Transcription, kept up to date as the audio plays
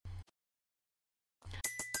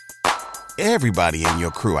Everybody in your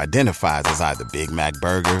crew identifies as either Big Mac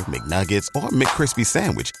Burger, McNuggets, or McCrispy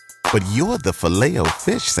Sandwich. But you're the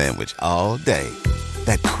Filet-O-Fish Sandwich all day.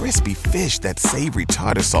 That crispy fish, that savory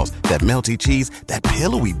tartar sauce, that melty cheese, that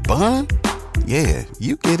pillowy bun. Yeah,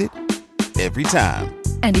 you get it. Every time.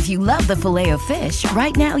 And if you love the Filet-O-Fish,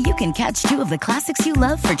 right now you can catch two of the classics you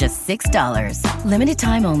love for just $6. Limited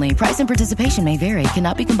time only. Price and participation may vary.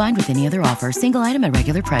 Cannot be combined with any other offer. Single item at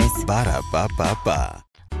regular price. Ba-da-ba-ba-ba.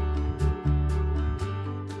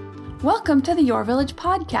 Welcome to the Your Village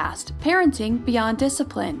podcast, Parenting Beyond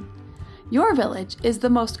Discipline. Your Village is the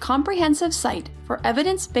most comprehensive site for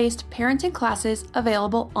evidence-based parenting classes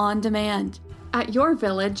available on demand at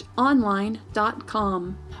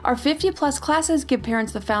yourvillageonline.com. Our 50-plus classes give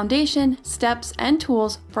parents the foundation, steps, and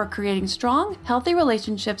tools for creating strong, healthy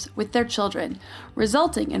relationships with their children,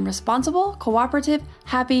 resulting in responsible, cooperative,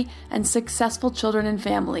 happy, and successful children and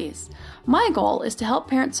families. My goal is to help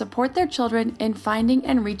parents support their children in finding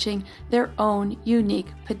and reaching their own unique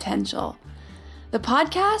potential. The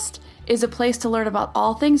podcast is a place to learn about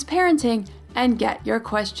all things parenting and get your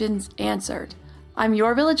questions answered. I'm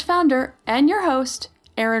Your Village founder and your host,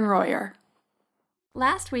 Erin Royer.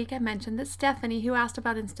 Last week I mentioned that Stephanie, who asked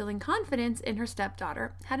about instilling confidence in her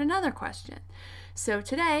stepdaughter, had another question. So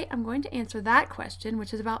today I'm going to answer that question,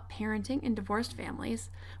 which is about parenting in divorced families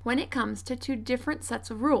when it comes to two different sets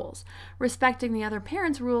of rules, respecting the other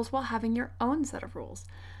parent's rules while having your own set of rules.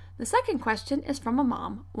 The second question is from a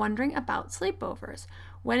mom wondering about sleepovers.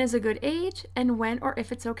 When is a good age, and when or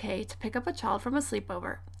if it's okay to pick up a child from a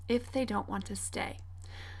sleepover if they don't want to stay.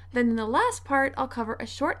 Then in the last part, I'll cover a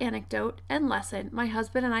short anecdote and lesson my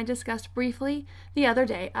husband and I discussed briefly the other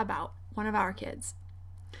day about one of our kids.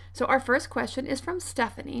 So our first question is from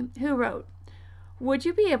Stephanie, who wrote, "Would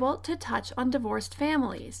you be able to touch on divorced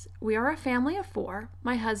families? We are a family of 4.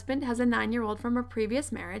 My husband has a 9-year-old from a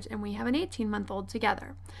previous marriage, and we have an 18-month-old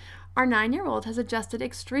together. Our 9-year-old has adjusted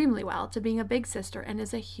extremely well to being a big sister and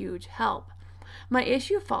is a huge help. My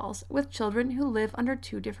issue falls with children who live under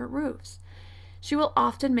 2 different roofs. She will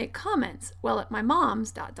often make comments, well, at my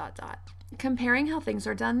mom's, ... comparing how things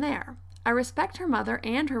are done there. I respect her mother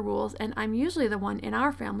and her rules, and I'm usually the one in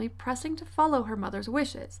our family pressing to follow her mother's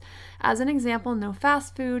wishes. As an example, no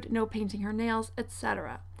fast food, no painting her nails,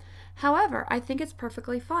 etc. However, I think it's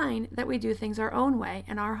perfectly fine that we do things our own way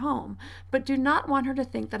in our home, but do not want her to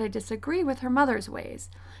think that I disagree with her mother's ways.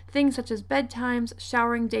 Things such as bedtimes,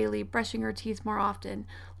 showering daily, brushing her teeth more often.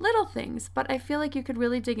 Little things, but I feel like you could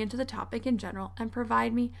really dig into the topic in general and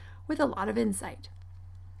provide me with a lot of insight."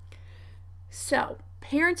 So,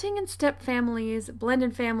 parenting in step families,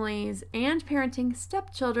 blended families, and parenting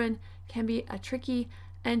stepchildren can be a tricky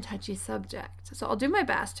and touchy subject. So I'll do my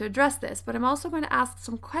best to address this, but I'm also going to ask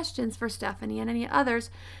some questions for Stephanie and any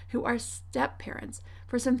others who are step parents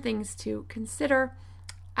for some things to consider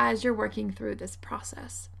as you're working through this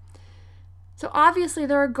process. So obviously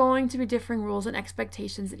there are going to be differing rules and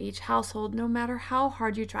expectations in each household, no matter how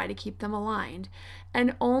hard you try to keep them aligned.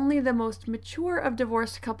 And only the most mature of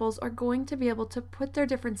divorced couples are going to be able to put their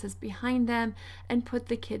differences behind them and put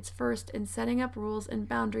the kids first in setting up rules and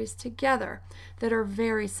boundaries together that are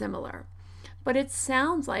very similar. But it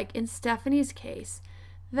sounds like in Stephanie's case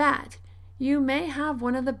that you may have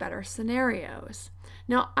one of the better scenarios.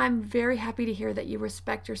 Now, I'm very happy to hear that you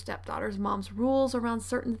respect your stepdaughter's mom's rules around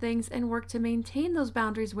certain things and work to maintain those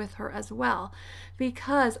boundaries with her as well,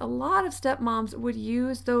 because a lot of stepmoms would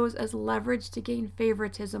use those as leverage to gain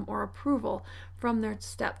favoritism or approval from their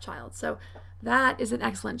stepchild. So that is an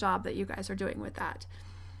excellent job that you guys are doing with that.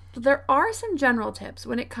 There are some general tips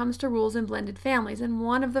when it comes to rules in blended families, and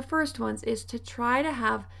one of the first ones is to try to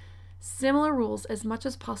have similar rules as much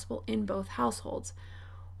as possible in both households.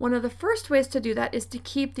 One of the first ways to do that is to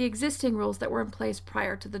keep the existing rules that were in place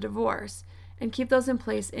prior to the divorce and keep those in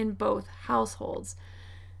place in both households.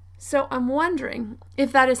 So I'm wondering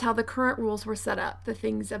if that is how the current rules were set up, the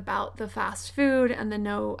things about the fast food and the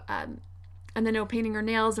no painting her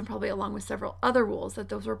nails, and probably along with several other rules, that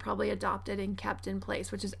those were probably adopted and kept in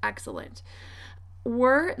place, which is excellent.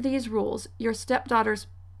 Were these rules your stepdaughter's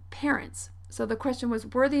parents? So the question was,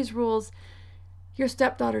 were these rules your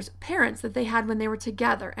stepdaughter's parents that they had when they were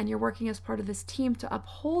together, and you're working as part of this team to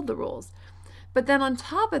uphold the rules? But then on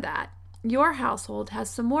top of that, your household has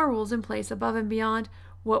some more rules in place above and beyond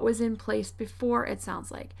what was in place before, it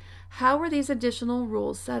sounds like. How were these additional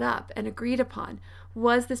rules set up and agreed upon?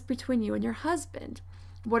 Was this between you and your husband?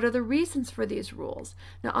 What are the reasons for these rules?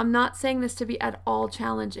 Now, I'm not saying this to be at all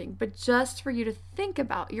challenging, but just for you to think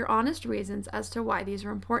about your honest reasons as to why these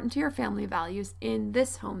are important to your family values in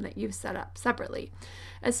this home that you've set up separately,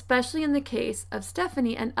 especially in the case of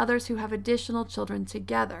Stephanie and others who have additional children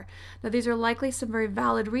together. Now, these are likely some very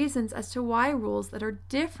valid reasons as to why rules that are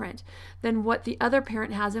different than what the other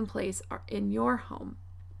parent has in place are in your home.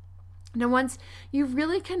 Now, once you've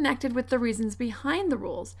really connected with the reasons behind the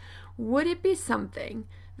rules, would it be something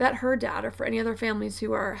that her dad, or for any other families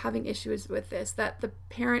who are having issues with this, that the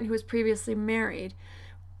parent who was previously married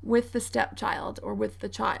with the stepchild or with the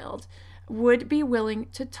child would be willing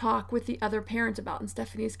to talk with the other parent about? In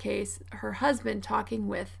Stephanie's case, her husband talking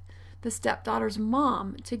with the stepdaughter's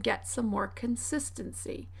mom to get some more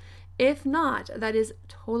consistency. If not, that is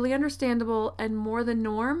totally understandable and more the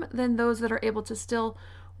norm than those that are able to still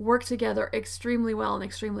work together extremely well and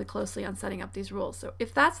extremely closely on setting up these rules. So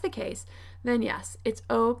if that's the case, then yes, it's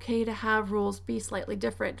okay to have rules be slightly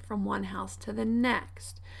different from one house to the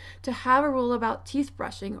next. To have a rule about teeth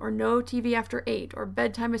brushing or no TV after 8 or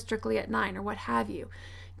bedtime is strictly at 9 or what have you,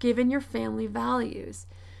 given your family values.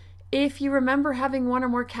 If you remember having one or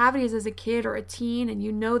more cavities as a kid or a teen and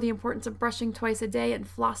you know the importance of brushing twice a day and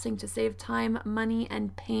flossing to save time, money,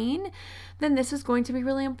 and pain, then this is going to be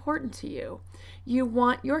really important to you. You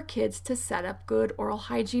want your kids to set up good oral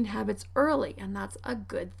hygiene habits early, and that's a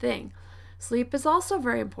good thing. Sleep is also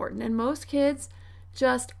very important, and most kids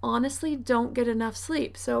just honestly don't get enough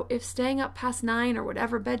sleep. So if staying up past 9 or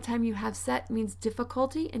whatever bedtime you have set means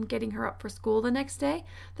difficulty in getting her up for school the next day,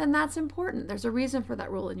 then that's important. There's a reason for that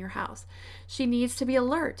rule in your house. She needs to be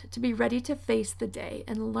alert, to be ready to face the day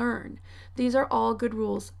and learn. These are all good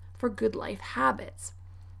rules for good life habits.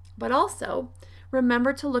 But also,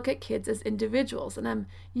 remember to look at kids as individuals. And I'm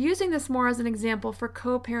using this more as an example for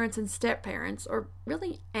co-parents and step-parents, or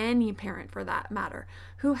really any parent for that matter,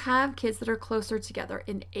 who have kids that are closer together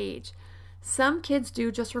in age. Some kids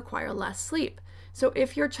do just require less sleep. So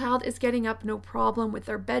if your child is getting up no problem with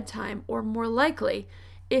their bedtime, or more likely,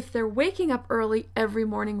 if they're waking up early every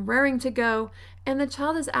morning raring to go, and the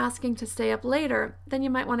child is asking to stay up later, then you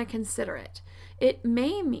might want to consider it. It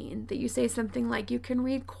may mean that you say something like, you can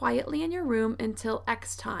read quietly in your room until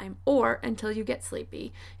X time, or until you get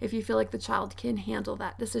sleepy, if you feel like the child can handle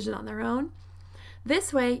that decision on their own.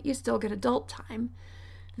 This way, you still get adult time.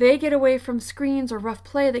 They get away from screens or rough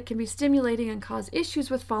play that can be stimulating and cause issues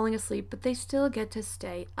with falling asleep, but they still get to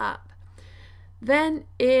stay up. Then,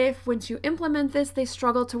 if once you implement this, they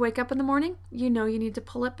struggle to wake up in the morning, you know you need to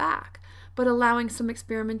pull it back. But allowing some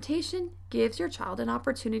experimentation gives your child an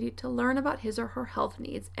opportunity to learn about his or her health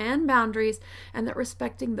needs and boundaries, and that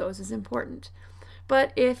respecting those is important.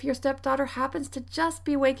 But if your stepdaughter happens to just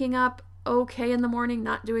be waking up okay in the morning,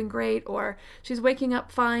 not doing great, or she's waking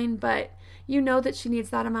up fine, but you know that she needs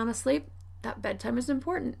that amount of sleep, that bedtime is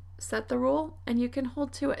important. Set the rule and you can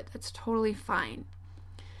hold to it. That's totally fine.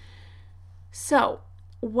 So,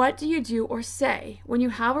 what do you do or say when you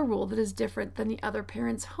have a rule that is different than the other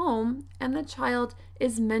parent's home and the child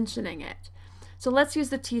is mentioning it? So let's use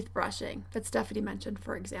the teeth brushing that Stephanie mentioned,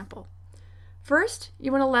 for example. First,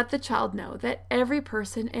 you want to let the child know that every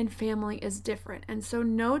person and family is different, and so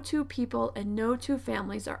no two people and no two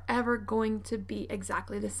families are ever going to be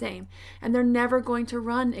exactly the same, and they're never going to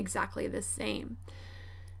run exactly the same.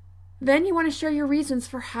 Then you want to share your reasons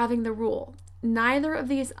for having the rule. Neither of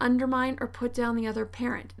these undermine or put down the other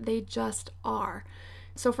parent. They just are.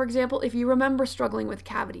 So for example, if you remember struggling with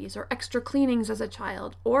cavities or extra cleanings as a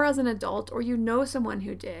child or as an adult, or you know someone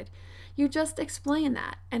who did, you just explain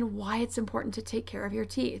that and why it's important to take care of your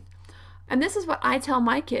teeth. And this is what I tell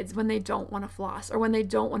my kids when they don't want to floss or when they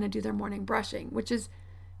don't want to do their morning brushing, which is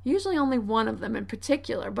usually only one of them in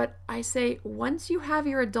particular. But I say, once you have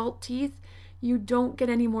your adult teeth, you don't get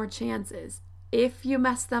any more chances. If you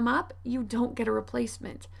mess them up, you don't get a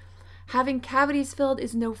replacement. Having cavities filled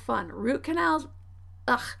is no fun. Root canals,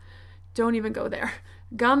 don't even go there.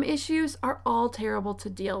 Gum issues are all terrible to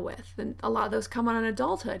deal with, and a lot of those come on in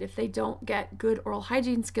adulthood if they don't get good oral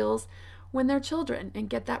hygiene skills when they're children and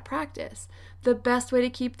get that practice. The best way to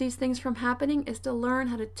keep these things from happening is to learn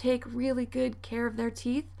how to take really good care of their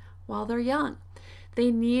teeth while they're young.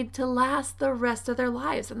 They need to last the rest of their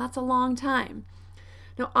lives, and that's a long time.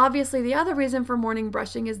 Now, obviously, the other reason for morning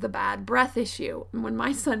brushing is the bad breath issue. And when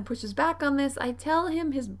my son pushes back on this, I tell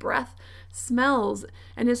him his breath smells,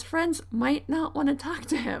 and his friends might not want to talk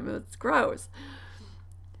to him. It's gross.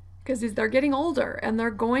 Because they're getting older, and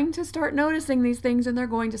they're going to start noticing these things, and they're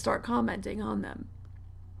going to start commenting on them.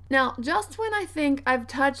 Now, just when I think I've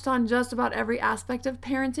touched on just about every aspect of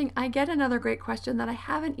parenting, I get another great question that I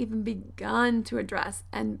haven't even begun to address.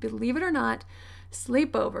 And believe it or not,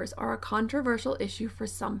 Sleepovers are a controversial issue for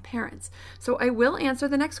some parents, so I will answer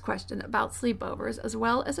the next question about sleepovers as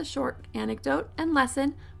well as a short anecdote and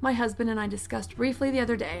lesson my husband and I discussed briefly the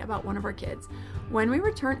other day about one of our kids when we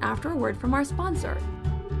return after a word from our sponsor.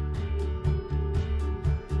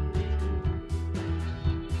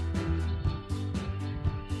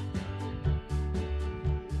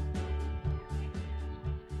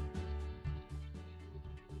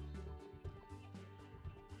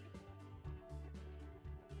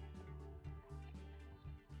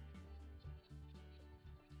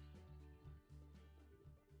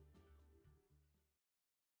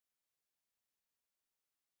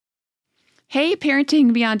 Hey,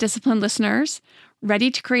 Parenting Beyond Discipline listeners.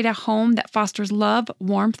 Ready to create a home that fosters love,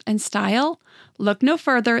 warmth, and style? Look no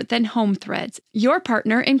further than Home Threads, your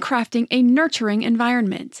partner in crafting a nurturing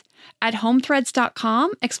environment. At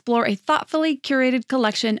homethreads.com, explore a thoughtfully curated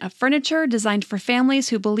collection of furniture designed for families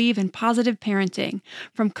who believe in positive parenting.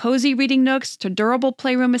 From cozy reading nooks to durable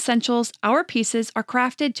playroom essentials, our pieces are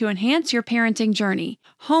crafted to enhance your parenting journey.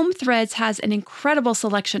 Home Threads has an incredible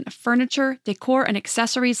selection of furniture, decor, and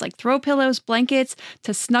accessories like throw pillows, blankets,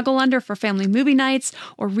 to snuggle under for family movie nights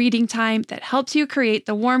or reading time that helps you create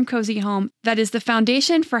the warm, cozy home that is the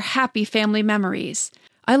foundation for happy family memories.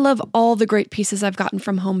 I love all the great pieces I've gotten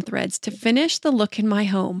from Home Threads to finish the look in my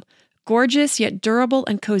home. Gorgeous yet durable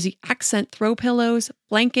and cozy accent throw pillows,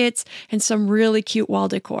 blankets, and some really cute wall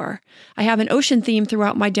decor. I have an ocean theme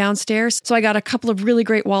throughout my downstairs, so I got a couple of really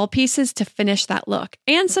great wall pieces to finish that look,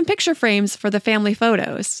 and some picture frames for the family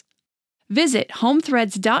photos. Visit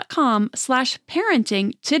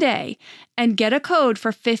homethreads.com/parenting today and get a code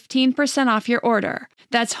for 15% off your order.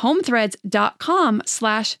 That's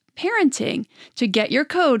homethreads.com/parenting to get your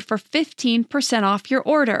code for 15% off your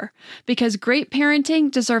order, because great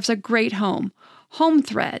parenting deserves a great home. Home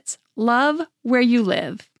Threads, love where you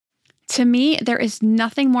live. To me, there is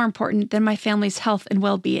nothing more important than my family's health and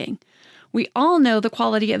well-being. We all know the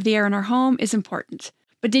quality of the air in our home is important.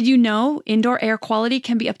 But did you know indoor air quality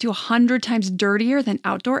can be up to 100 times dirtier than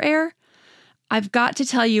outdoor air? I've got to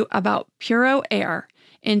tell you about Puro Air.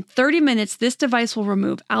 In 30 minutes, this device will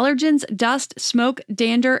remove allergens, dust, smoke,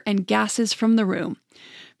 dander, and gases from the room.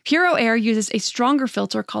 Puro Air uses a stronger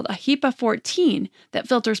filter called a HEPA 14 that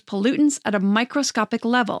filters pollutants at a microscopic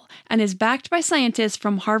level and is backed by scientists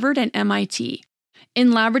from Harvard and MIT.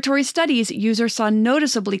 In laboratory studies, users saw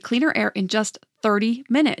noticeably cleaner air in just 30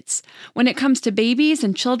 minutes. When it comes to babies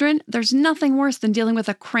and children, there's nothing worse than dealing with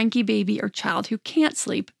a cranky baby or child who can't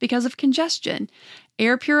sleep because of congestion.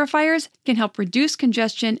 Air purifiers can help reduce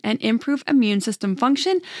congestion and improve immune system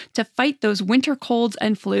function to fight those winter colds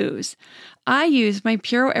and flus. I use my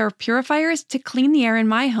Puro Air purifiers to clean the air in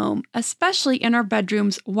my home, especially in our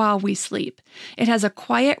bedrooms while we sleep. It has a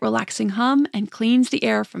quiet, relaxing hum and cleans the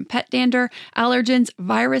air from pet dander, allergens,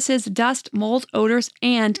 viruses, dust, mold, odors,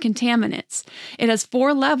 and contaminants. It has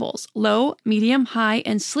 4 levels: low, medium, high,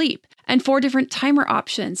 and sleep, and 4 different timer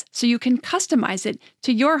options, so you can customize it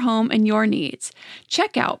to your home and your needs.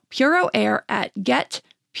 Check out Puro Air at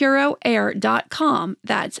getpuroair.com.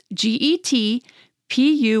 That's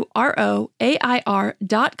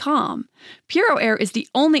GETPUROAIR.com. Puro Air is the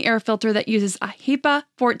only air filter that uses a HEPA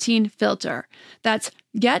 14 filter. That's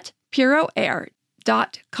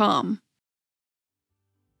getpuroair.com.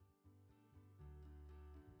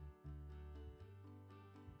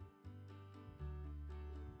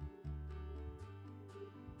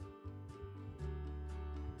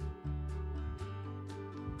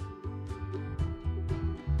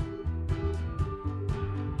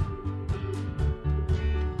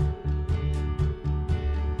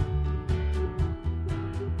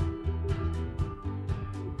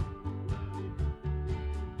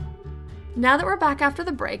 Now that we're back after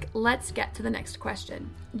the break, let's get to the next question.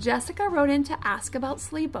 Jessica wrote in to ask about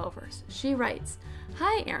sleepovers. She writes,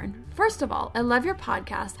 "Hi, Erin. First of all, I love your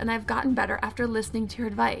podcast and I've gotten better after listening to your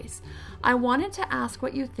advice. I wanted to ask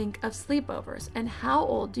what you think of sleepovers and how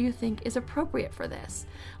old do you think is appropriate for this?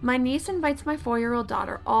 My niece invites my 4-year-old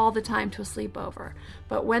daughter all the time to a sleepover,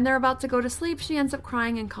 but when they're about to go to sleep, she ends up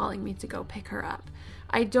crying and calling me to go pick her up.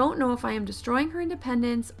 I don't know if I am destroying her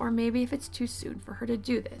independence or maybe if it's too soon for her to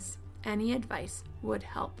do this. Any advice would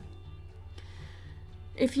help."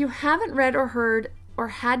 If you haven't read or heard or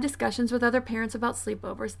had discussions with other parents about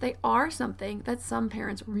sleepovers, they are something that some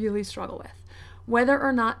parents really struggle with, whether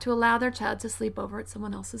or not to allow their child to sleep over at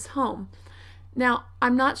someone else's home. Now,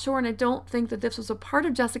 I'm not sure, and I don't think that this was a part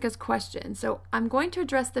of Jessica's question, so I'm going to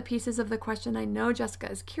address the pieces of the question I know Jessica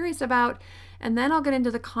is curious about, and then I'll get into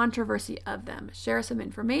the controversy of them, share some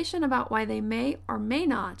information about why they may or may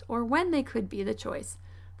not, or when they could be the choice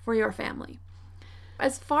for your family.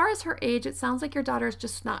 As far as her age, it sounds like your daughter is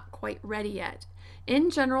just not quite ready yet. In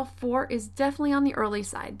general, 4 is definitely on the early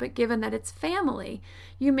side, but given that it's family,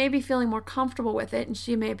 you may be feeling more comfortable with it, and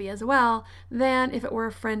she may be as well, than if it were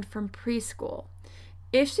a friend from preschool.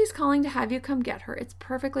 If she's calling to have you come get her, it's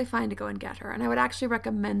perfectly fine to go and get her, and I would actually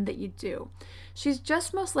recommend that you do. She's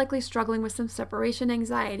just most likely struggling with some separation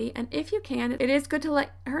anxiety, and if you can, it is good to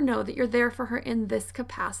let her know that you're there for her in this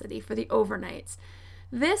capacity for the overnights.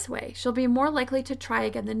 This way, she'll be more likely to try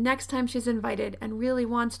again the next time she's invited and really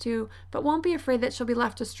wants to, but won't be afraid that she'll be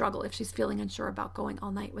left to struggle if she's feeling unsure about going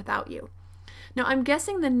all night without you. Now, I'm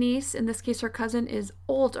guessing the niece, in this case her cousin, is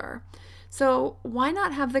older. So why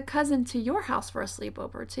not have the cousin to your house for a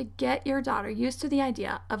sleepover to get your daughter used to the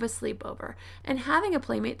idea of a sleepover and having a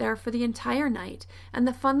playmate there for the entire night and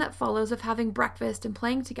the fun that follows of having breakfast and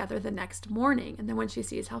playing together the next morning. And then when she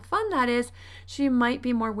sees how fun that is, she might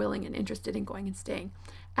be more willing and interested in going and staying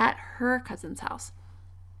at her cousin's house.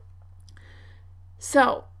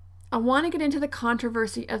 So I want to get into the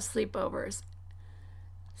controversy of sleepovers.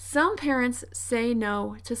 Some parents say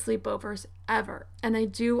no to sleepovers ever, and I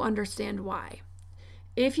do understand why.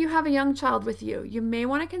 If you have a young child with you, you may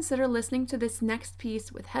want to consider listening to this next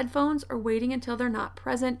piece with headphones or waiting until they're not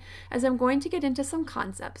present, as I'm going to get into some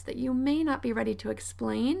concepts that you may not be ready to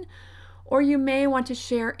explain, or you may want to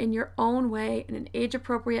share in your own way in an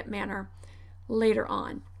age-appropriate manner later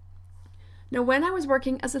on. Now, when I was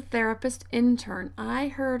working as a therapist intern, I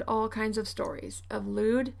heard all kinds of stories of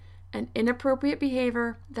lewd and inappropriate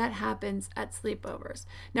behavior that happens at sleepovers.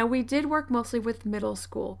 Now, we did work mostly with middle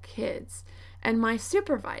school kids, and my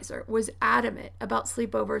supervisor was adamant about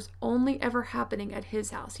sleepovers only ever happening at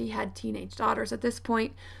his house. He had teenage daughters at this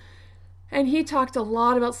point, and he talked a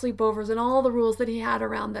lot about sleepovers and all the rules that he had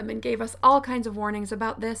around them and gave us all kinds of warnings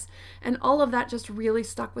about this, and all of that just really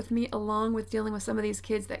stuck with me, along with dealing with some of these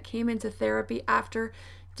kids that came into therapy after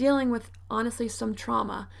dealing with, honestly, some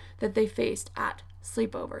trauma that they faced at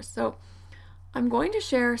sleepovers. So I'm going to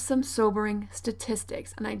share some sobering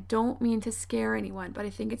statistics, and I don't mean to scare anyone, but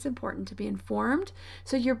I think it's important to be informed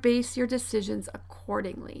so you base your decisions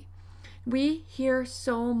accordingly. We hear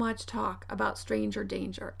so much talk about stranger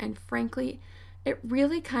danger, and frankly, it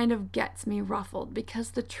really kind of gets me ruffled,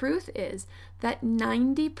 because the truth is that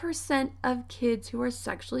 90% of kids who are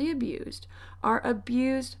sexually abused are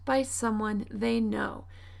abused by someone they know.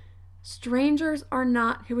 Strangers are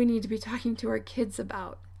not who we need to be talking to our kids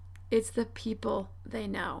about. It's the people they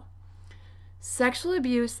know. Sexual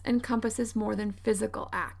abuse encompasses more than physical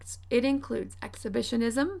acts. It includes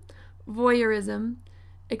exhibitionism, voyeurism,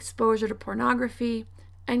 exposure to pornography,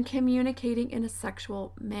 and communicating in a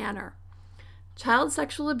sexual manner. Child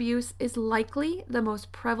sexual abuse is likely the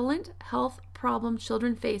most prevalent health problem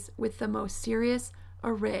children face, with the most serious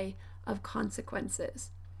array of consequences.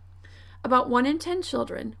 About 1 in 10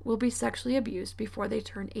 children will be sexually abused before they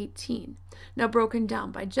turn 18. Now, broken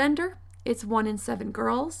down by gender, it's 1 in 7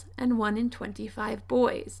 girls and 1 in 25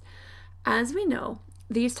 boys. As we know,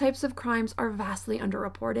 these types of crimes are vastly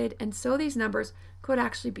underreported, and so these numbers could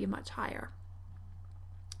actually be much higher.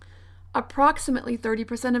 Approximately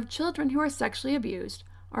 30% of children who are sexually abused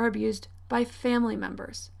are abused by family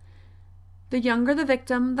members. The younger the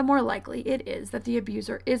victim, the more likely it is that the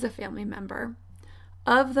abuser is a family member.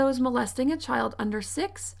 Of those molesting a child under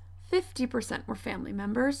 6, 50% were family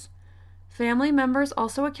members. Family members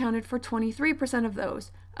also accounted for 23% of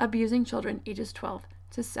those abusing children ages 12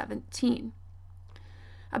 to 17.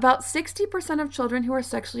 About 60% of children who are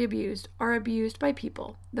sexually abused are abused by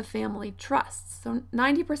people the family trusts. So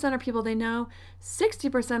 90% are people they know,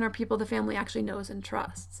 60% are people the family actually knows and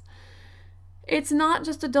trusts. It's not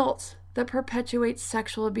just adults that perpetuate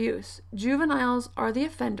sexual abuse. Juveniles are the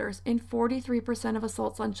offenders in 43% of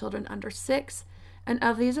assaults on children under 6, and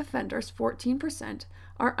of these offenders, 14%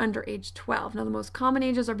 are under age 12. Now, the most common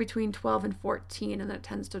ages are between 12 and 14, and then it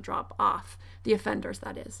tends to drop off, the offenders,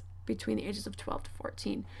 that is, between the ages of 12 to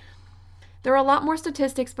 14. There are a lot more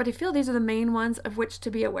statistics, but I feel these are the main ones of which to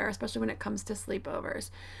be aware, especially when it comes to sleepovers.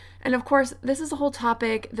 And of course, this is a whole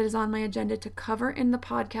topic that is on my agenda to cover in the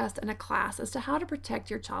podcast and a class as to how to protect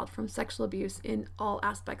your child from sexual abuse in all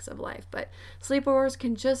aspects of life. But sleepovers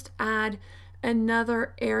can just add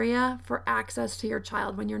another area for access to your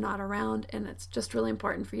child when you're not around, and it's just really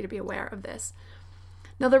important for you to be aware of this.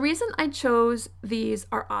 Now, the reason I chose these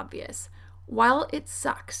are obvious. While it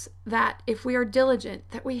sucks that if we are diligent,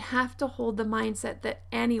 that we have to hold the mindset that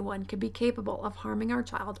anyone can be capable of harming our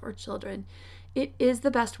child or children, it is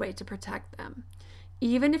the best way to protect them.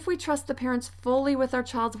 Even if we trust the parents fully with our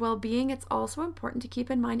child's well-being, it's also important to keep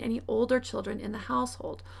in mind any older children in the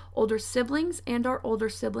household, older siblings and our older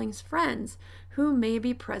siblings' friends who may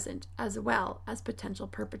be present as well as potential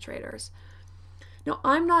perpetrators. Now,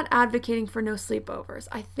 I'm not advocating for no sleepovers.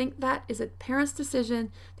 I think that is a parent's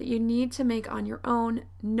decision that you need to make on your own,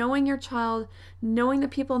 knowing your child, knowing the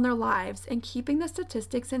people in their lives, and keeping the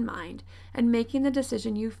statistics in mind and making the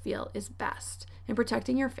decision you feel is best and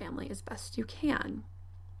protecting your family as best you can.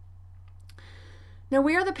 Now,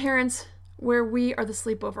 we are the parents where we are the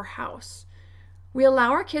sleepover house. We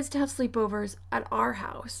allow our kids to have sleepovers at our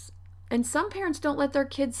house. And some parents don't let their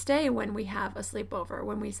kids stay when we have a sleepover,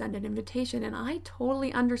 when we send an invitation, and I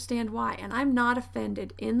totally understand why. And I'm not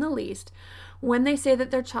offended in the least when they say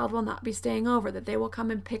that their child will not be staying over, that they will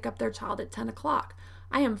come and pick up their child at 10 o'clock.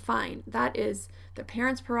 I am fine. That is the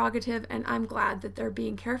parent's prerogative, and I'm glad that they're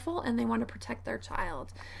being careful and they want to protect their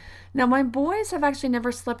child. Now, my boys have actually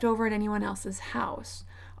never slept over at anyone else's house.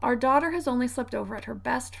 Our daughter has only slept over at her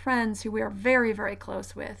best friends, who we are very, very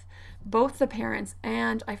close with, both the parents,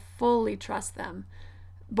 and I fully trust them,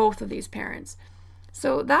 both of these parents.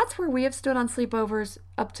 So that's where we have stood on sleepovers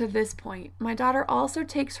up to this point. My daughter also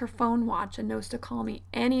takes her phone watch and knows to call me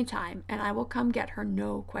anytime, and I will come get her,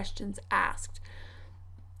 no questions asked.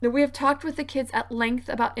 Now, we have talked with the kids at length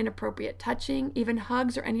about inappropriate touching, even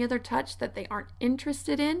hugs or any other touch that they aren't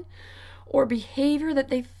interested in, or behavior that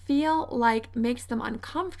they feel like makes them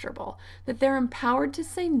uncomfortable, that they're empowered to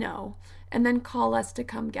say no and then call us to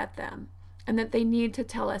come get them, and that they need to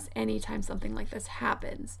tell us anytime something like this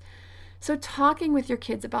happens. So talking with your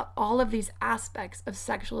kids about all of these aspects of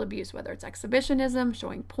sexual abuse, whether it's exhibitionism,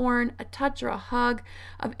 showing porn, a touch or a hug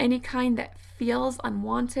of any kind that feels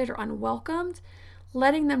unwanted or unwelcomed,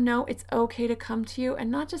 letting them know it's okay to come to you, and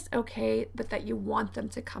not just okay, but that you want them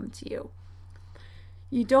to come to you.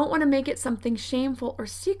 You don't want to make it something shameful or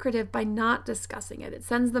secretive by not discussing it. It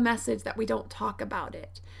sends the message that we don't talk about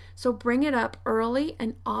it. So bring it up early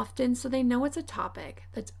and often so they know it's a topic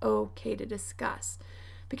that's okay to discuss.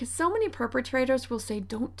 Because so many perpetrators will say,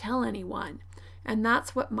 don't tell anyone. And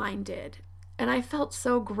that's what mine did. And I felt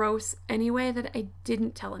so gross anyway that I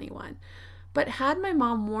didn't tell anyone. But had my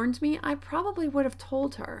mom warned me, I probably would have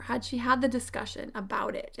told her. Had she had the discussion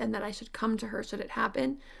about it and that I should come to her should it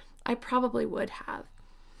happen, I probably would have.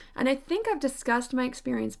 And I think I've discussed my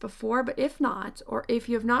experience before, but if not, or if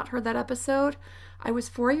you have not heard that episode, I was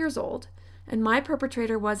 4 years old, and my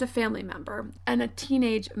perpetrator was a family member and a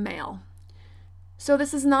teenage male. So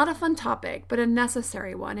this is not a fun topic, but a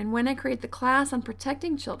necessary one. And when I create the class on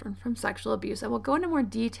protecting children from sexual abuse, I will go into more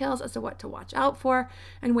details as to what to watch out for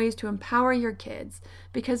and ways to empower your kids,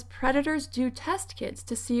 because predators do test kids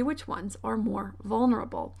to see which ones are more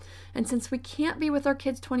vulnerable. And since we can't be with our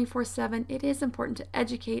kids 24/7, it is important to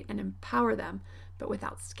educate and empower them, but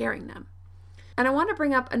without scaring them. And I want to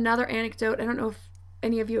bring up another anecdote. I don't know if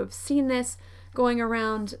any of you have seen this going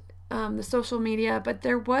around the social media, but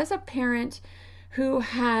there was a parent who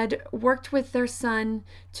had worked with their son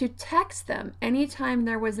to text them anytime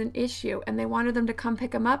there was an issue and they wanted them to come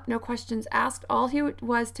pick him up, no questions asked. All he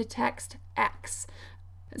was to text X.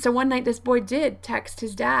 So one night this boy did text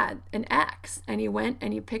his dad an X, and he went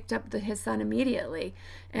and he picked up his son immediately.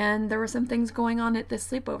 And there were some things going on at this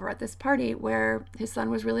sleepover, at this party, where his son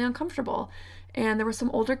was really uncomfortable. And there were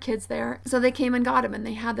some older kids there. So they came and got him, and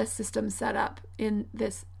they had this system set up in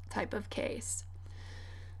this type of case.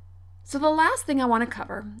 So the last thing I want to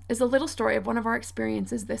cover is a little story of one of our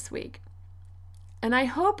experiences this week. And I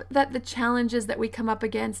hope that the challenges that we come up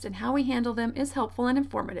against and how we handle them is helpful and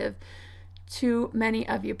informative to many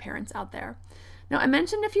of you parents out there. Now, I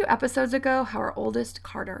mentioned a few episodes ago how our oldest,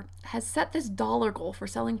 Carter, has set this dollar goal for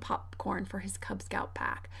selling popcorn for his Cub Scout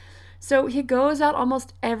pack. So he goes out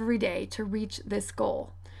almost every day to reach this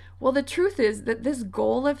goal. Well, the truth is that this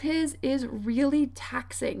goal of his is really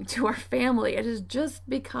taxing to our family. It has just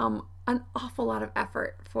become an awful lot of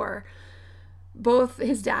effort for both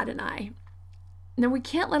his dad and I. Now, we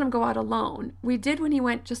can't let him go out alone. We did when he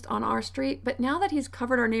went just on our street, but now that he's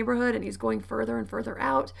covered our neighborhood and he's going further and further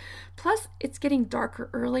out, plus it's getting darker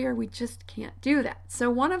earlier, we just can't do that. So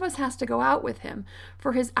one of us has to go out with him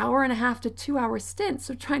for his 1.5 to 2 hour stints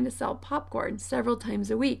of trying to sell popcorn several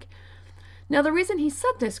times a week. Now, the reason he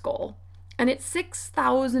set this goal, and it's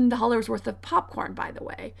 $6,000 worth of popcorn, by the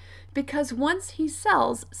way, because once he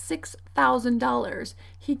sells $6,000,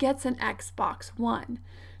 he gets an Xbox One.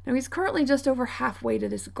 Now, he's currently just over halfway to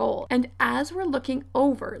this goal. And as we're looking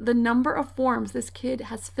over the number of forms this kid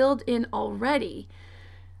has filled in already,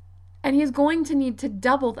 and he's going to need to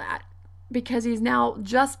double that because he's now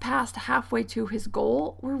just past halfway to his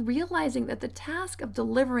goal, we're realizing that the task of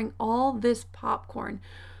delivering all this popcorn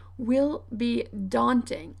will be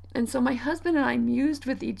daunting. And so my husband and I mused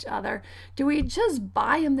with each other, do we just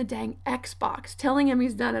buy him the dang Xbox, telling him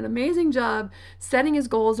he's done an amazing job setting his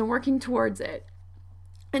goals and working towards it?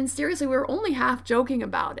 And seriously, we were only half joking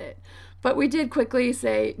about it. But we did quickly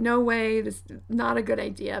say, no way, this is not a good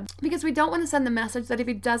idea. Because we don't want to send the message that if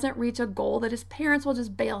he doesn't reach a goal, that his parents will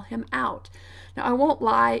just bail him out. Now, I won't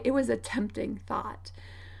lie, it was a tempting thought.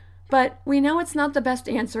 But we know it's not the best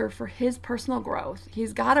answer for his personal growth.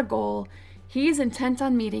 He's got a goal. He's intent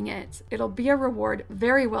on meeting it. It'll be a reward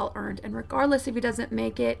very well earned. And regardless if he doesn't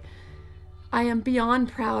make it, I am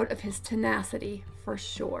beyond proud of his tenacity for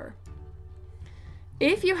sure.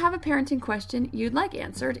 If you have a parenting question you'd like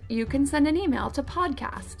answered, you can send an email to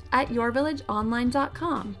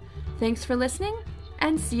podcast@yourvillageonline.com. Thanks for listening,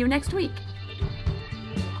 and see you next week.